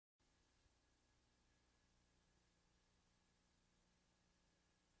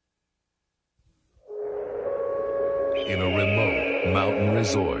In a remote mountain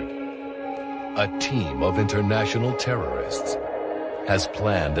resort, a team of international terrorists has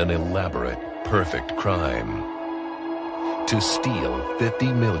planned an elaborate, perfect crime to steal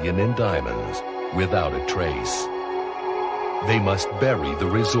 50 million in diamonds without a trace. They must bury the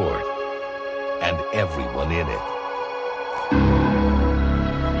resort and everyone in it.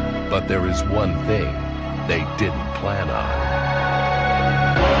 But there is one thing they didn't plan on.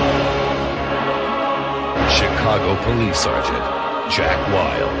 Chicago Police Sergeant Jack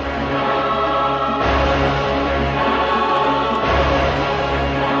Wilde.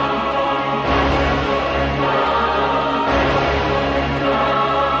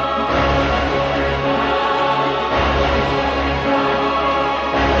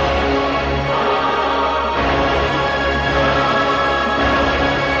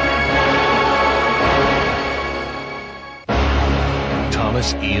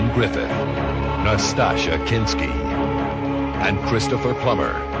 Thomas Ian Griffith, Nastasia Kinski, and Christopher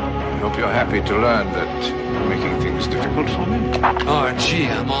Plummer. I hope you're happy to learn that you're making things difficult for me. Oh, gee,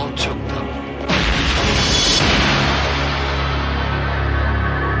 I'm all choked up.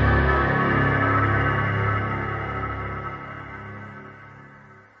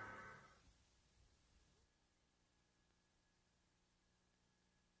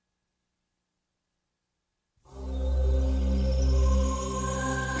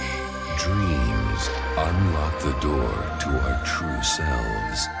 Dreams unlock the door to our true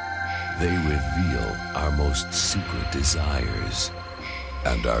selves. They reveal our most secret desires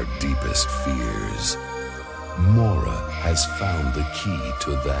and our deepest fears. Mora has found the key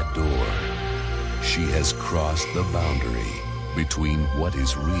to that door. She has crossed the boundary between what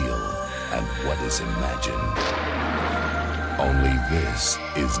is real and what is imagined. Only this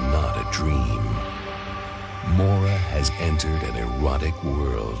is not a dream. Mora has entered an erotic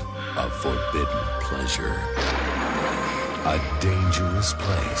world of forbidden pleasure. A dangerous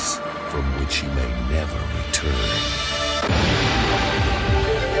place from which she may never return.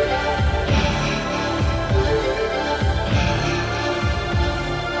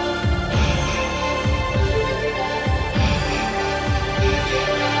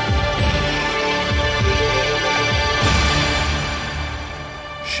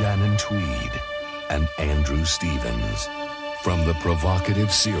 Shannon Tweed and Andrew Stevens from the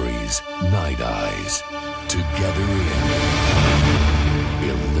provocative series Night Eyes, together in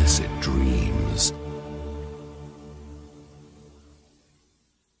Illicit Dreams.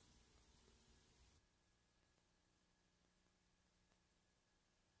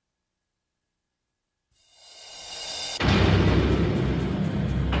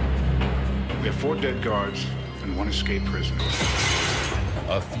 We have 4 dead guards and 1 escaped prisoner.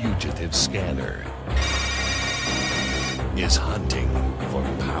 A fugitive scanner is hunting for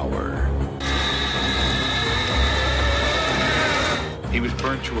power. He was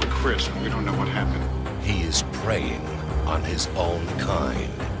burnt to a crisp. We don't know what happened. He is preying on his own kind.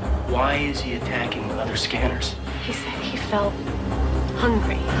 Why is he attacking other scanners? He said he felt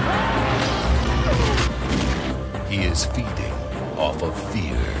hungry. He is feeding off of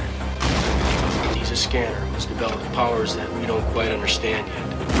fear. He's a scanner who's developed powers that we don't quite understand yet.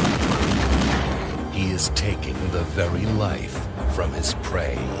 He is taking the very life from his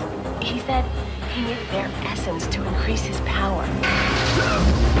prey. He said he needed their essence to increase his power.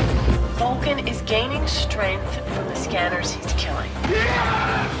 Vulcan is gaining strength from the scanners he's killing.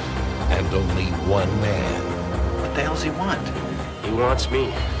 And only one man. What the hell's he want? He wants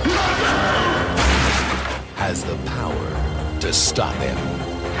me. Has the power to stop him.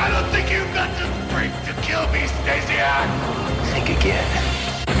 I don't think you've got the strength to kill me, Stasiak. Think again.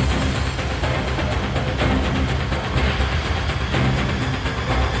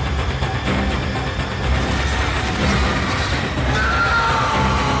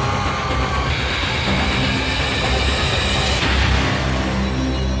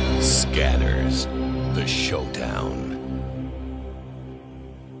 Scanners, the showdown.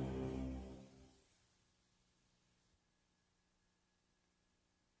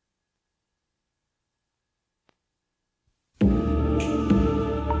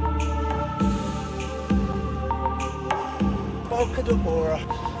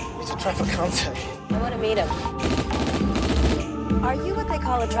 He's a trafficante. I want to meet him. Are you what they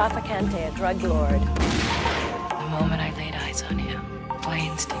call a trafficante, a drug lord? The moment I laid eyes on him, my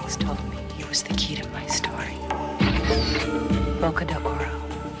instincts told me he was the key to my story. Boca de Oro,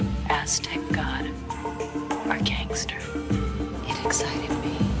 Aztec god, our gangster. It excited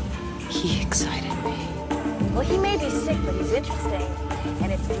me. He excited me. Well, he may be sick, but he's interesting.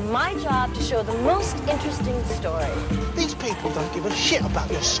 and it's my job to show the most interesting story. These people don't give a shit about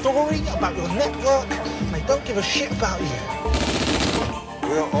your story, about your network, and they don't give a shit about you.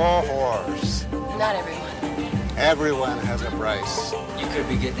 We're all whores. Not everyone. Everyone has a price. You could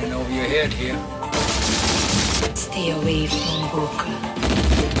be getting in over your head here. Stay away from Boca.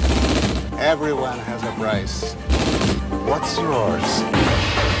 Everyone has a price. What's yours?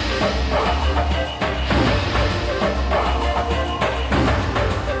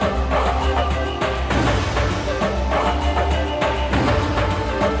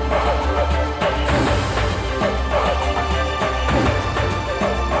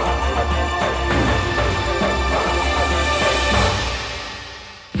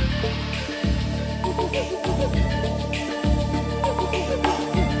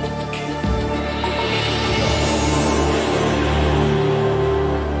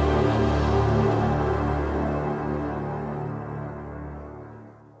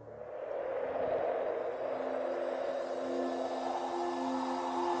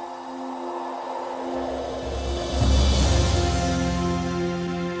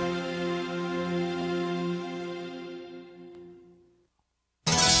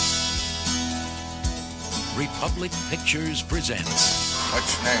 Republic Pictures presents.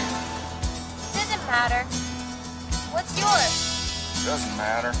 What's your name? Doesn't matter. What's yours? Doesn't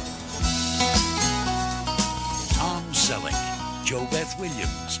matter. Tom Selleck, Jo Beth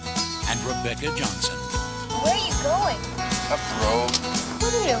Williams, and Rebecca Johnson. Where are you going? Up the road.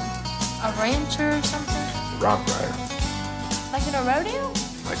 What are you? A rancher or something? Rock rider. Like in a rodeo?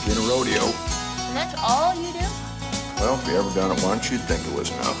 Like in a rodeo. And that's all you do? Well, if you ever done it once, you'd think it was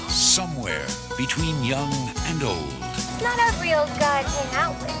enough. Somewhere between young and old. Not every old guy to hang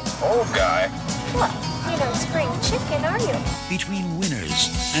out with. Old guy. What? You're no spring chicken, are you? Between winners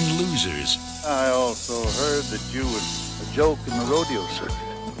and losers. I also heard that you was a joke in the rodeo circuit.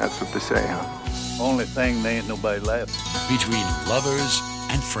 That's what they say, huh? Only thing, they ain't nobody left. Between lovers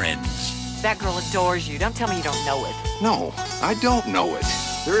and friends. That girl adores you. Don't tell me you don't know it. No, I don't know it.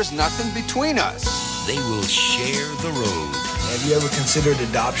 There is nothing between us. They will share the road. Have you ever considered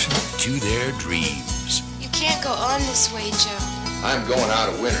adoption? To their dreams. You can't go on this way, Joe. I'm going out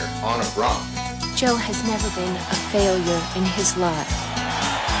a winner on a bronc. Joe has never been a failure in his life.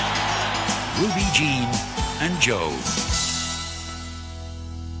 Ruby Jean and Joe.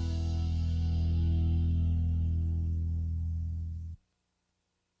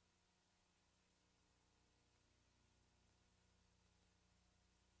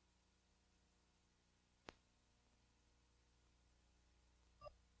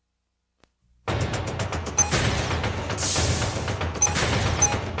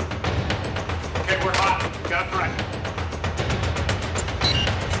 We're hot. Got it right.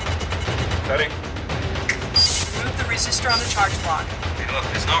 Ready? Move the resistor on the charge block. Hey, look,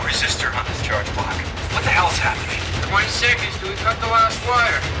 there's no resistor on this charge block. What the hell's happening? 20 seconds till we cut the last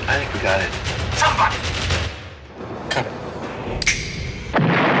wire. I think we got it. Somebody! Cut it.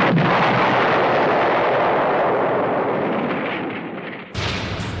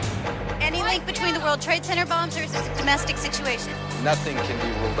 Any link between the World Trade Center bombs, or is this a domestic situation? Nothing can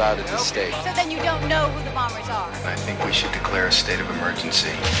be ruled out at this stage. So then you don't know who the bombers are? I think we should declare a state of emergency.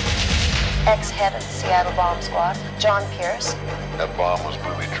 Ex-head of the Seattle Bomb Squad, John Pierce. That bomb was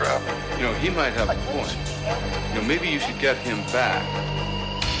booby-trapped. You know, he might have a point. You know, maybe you should get him back.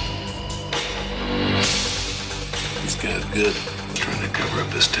 This guy's good. Trying to cover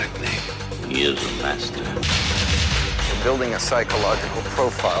up his technique. He is a master. We're building a psychological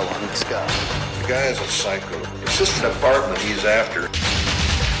profile on this guy. The guy is a psycho. It's just an apartment he's after.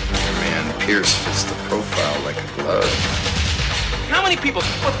 Your man Pierce fits the profile like a glove. How many people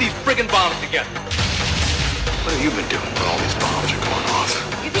put these friggin' bombs together? What have you been doing when all these bombs are going off?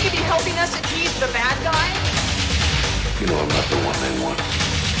 You think you'd be helping us if he's the bad guy? You know I'm not the one they want.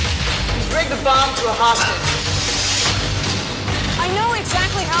 He's rigged the bomb to a hostage. I know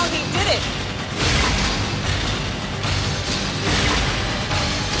exactly how he did it.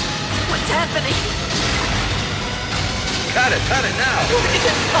 What's happening? Cut it now!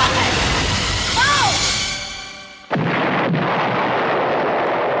 Oh!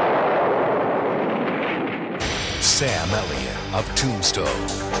 Sam Elliott of Tombstone.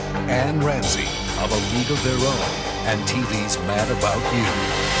 Anne Ramsey of A League of Their Own. And TV's Mad About You.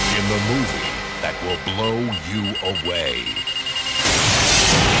 In the movie that will blow you away.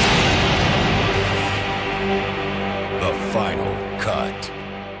 The Final Cut.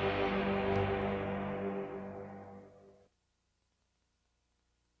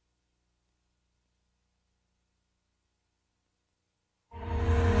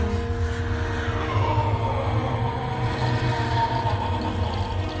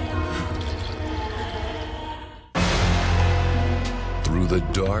 the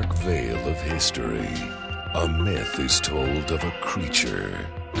dark veil of history, a myth is told of a creature,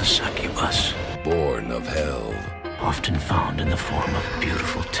 the succubus, born of hell, often found in the form of a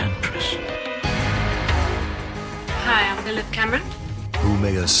beautiful temptress. Hi, I'm Lilith Cameron. Who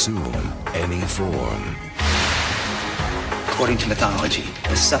may assume any form. According to mythology,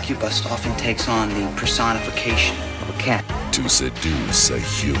 the succubus often takes on the personification of a cat. To seduce a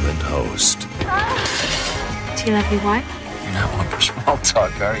human host. Do you love your wife? You're not one for small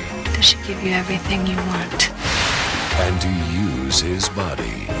talk, are you? Does she give you everything you want? And to use his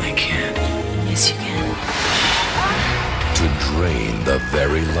body. I can't. Yes, you can. To drain the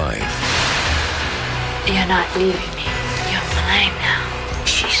very life. You're not leaving me. You're mine now.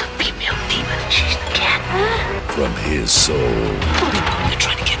 She's a female demon. She's the cat. From his soul. They're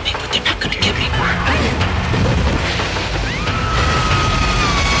trying to get me, but they're not going to get me.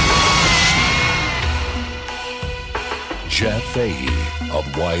 Jeff Fahey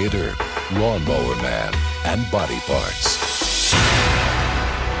of Wyatt Earp, Lawnmower Man, and Body Parts.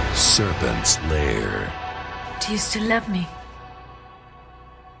 Serpent's Lair. Do you still love me?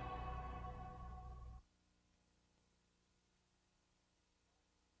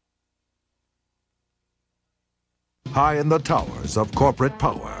 High in the towers of corporate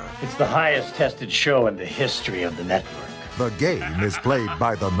power. It's the highest tested show in the history of the network. The game is played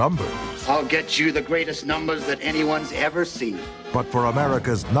by the numbers. I'll get you the greatest numbers that anyone's ever seen. But for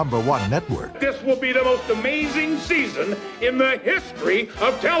America's #1 network, this will be the most amazing season in the history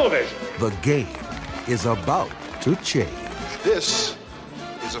of television. The game is about to change. This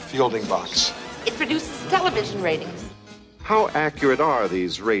is a fielding box. It produces television ratings. How accurate are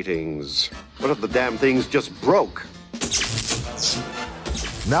these ratings? What if the damn things just broke?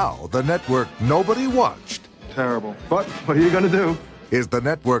 Now, the network nobody watched. Terrible. But what are you going to do? Is the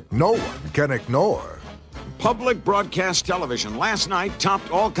network no one can ignore. Public broadcast television last night topped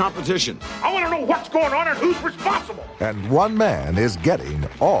all competition. I want to know what's going on and who's responsible. And one man is getting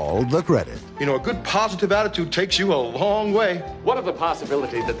all the credit. You know, a good positive attitude takes you a long way. What of the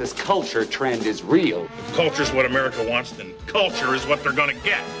possibility that this culture trend is real? If culture's what America wants, then culture is what they're going to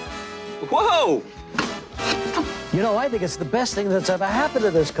get. Whoa! You know, I think it's the best thing that's ever happened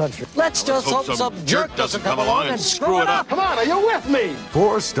to this country. Let's just hope some jerk doesn't come along and screw it up. Come on, are you with me?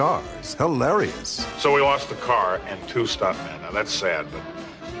 4 stars. Hilarious. So we lost the car and 2 stuntmen. Now, that's sad, but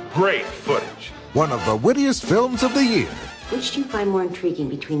great footage. One of the wittiest films of the year. Which do you find more intriguing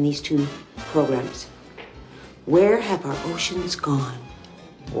between these 2 programs? Where have our oceans gone?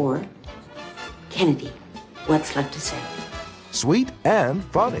 Or Kennedy, what's left to say? Sweet and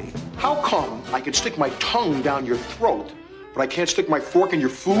funny. How come I can stick my tongue down your throat, but I can't stick my fork in your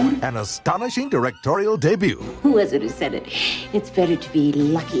food? An astonishing directorial debut. Who was it who said it? It's better to be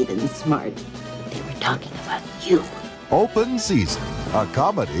lucky than smart. They were talking about you. Open Season, a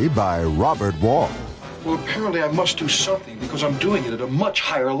comedy by Robert Wall. Well, apparently I must do something because I'm doing it at a much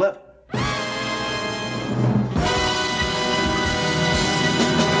higher level.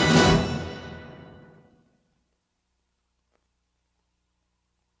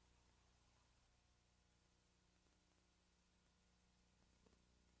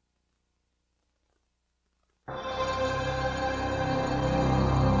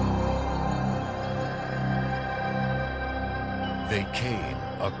 They came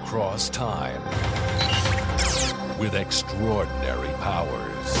across time with extraordinary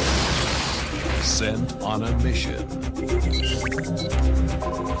powers, sent on a mission.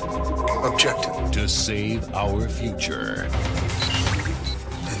 Objective. To save our future.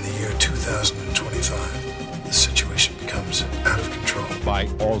 In the year 2025, the situation becomes out of control. By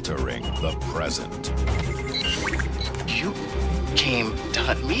altering the present. You came to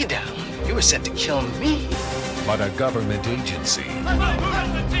hunt me down. You were sent to kill me. But a government agency.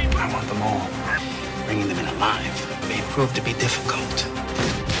 I want them all. Bringing them in alive may prove to be difficult.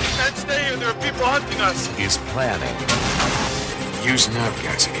 Can't stay here. There are people hunting us. Is planning. Use nerve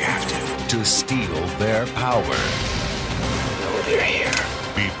gas if you have to steal their power. No, they're here.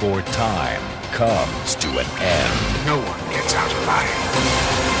 Before time comes to an end. No one gets out alive.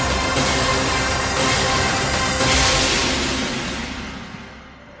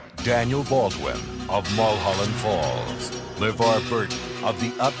 Daniel Baldwin of Mulholland Falls, LeVar Burton of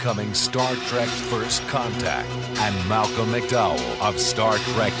the upcoming Star Trek First Contact, and Malcolm McDowell of Star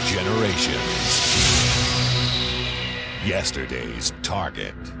Trek Generations. Yesterday's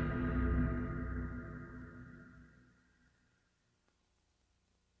Target.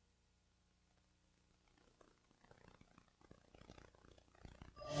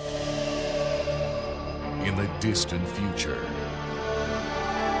 In the distant future,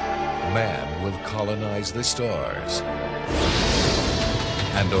 man will colonize the stars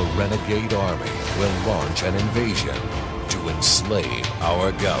and a renegade army will launch an invasion to enslave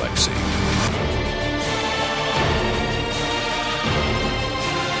our galaxy.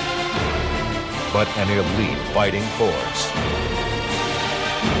 But an elite fighting force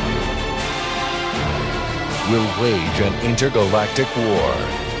will wage an intergalactic war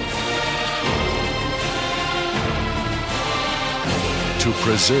to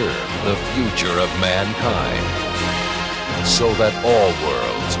preserve the future of mankind so that all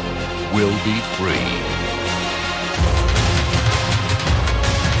worlds will be free.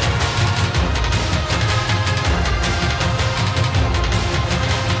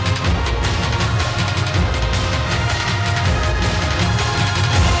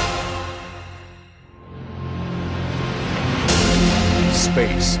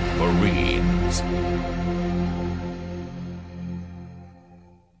 Space Marines.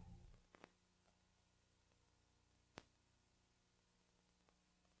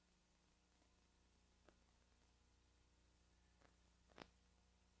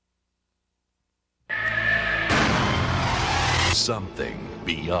 Something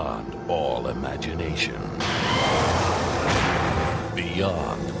beyond all imagination,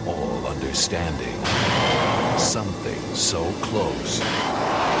 beyond all understanding. Something so close,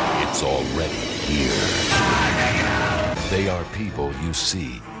 it's already here. They are people you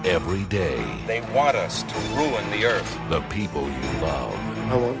see every day. They want us to ruin the Earth. The people you love.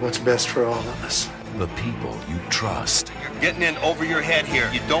 I want what's best for all of us. The people you trust. You're getting in over your head here.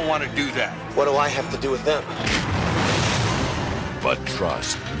 You don't want to do that. What do I have to do with them? But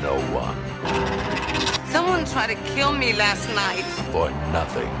trust no one. Someone tried to kill me last night. For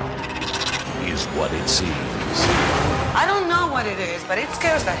nothing is what it seems. I don't know what it is, but it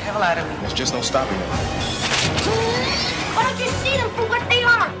scares the hell out of me. There's just no stopping them. Why don't you see them for what they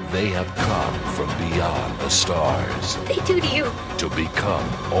are? They have come from beyond the stars. What they do to you? To become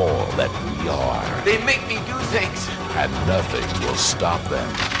all that we are. They make me do things. And nothing will stop them.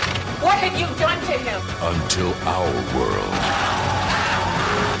 What have you done to him? Until our world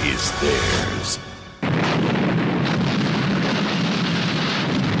is theirs.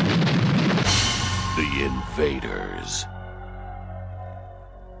 The Invaders.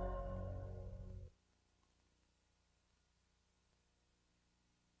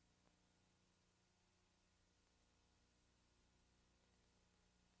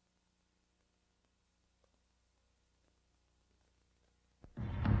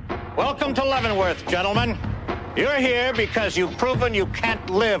 Welcome to Leavenworth, gentlemen. You're here because you've proven you can't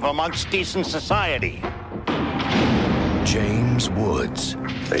live amongst decent society. James Woods.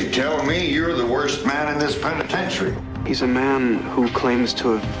 They tell me you're the worst man in this penitentiary. He's a man who claims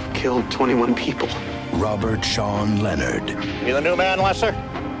to have killed 21 people. Robert Sean Leonard. You the new man, Lesser?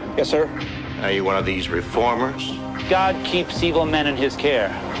 Yes, sir. Are you one of these reformers? God keeps evil men in his care,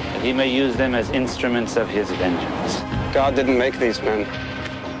 that he may use them as instruments of his vengeance. God didn't make these men.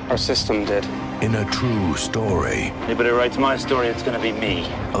 Our system did. In a true story. If anybody writes my story, it's going to be me.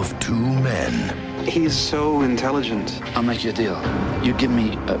 Of two men. He's so intelligent. I'll make you a deal. You give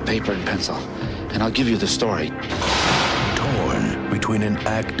me a paper and pencil, and I'll give you the story. Torn between an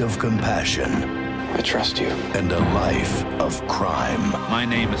act of compassion. I trust you. And a life of crime. My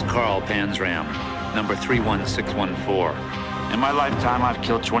name is Carl Panzram, number 31614. In my lifetime, I've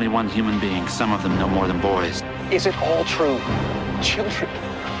killed 21 human beings, some of them no more than boys. Is it all true? Children.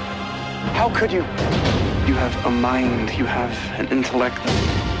 How could you? You have a mind. You have an intellect.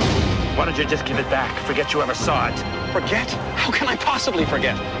 Why don't you just give it back? Forget you ever saw it. Forget? How can I possibly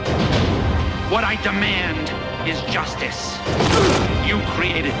forget? What I demand is justice. You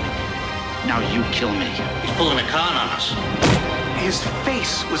created me. Now you kill me. He's pulling a con on us. His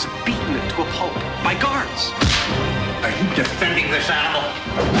face was beaten to a pulp by guards. Are you defending this animal?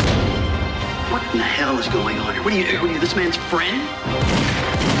 What in the hell is going on here? What are you this man's friend?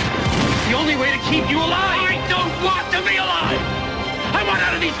 The only way to keep you alive. I don't want to be alive. I want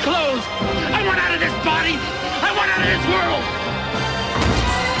out of these clothes. I want out of this body. I want out of this world.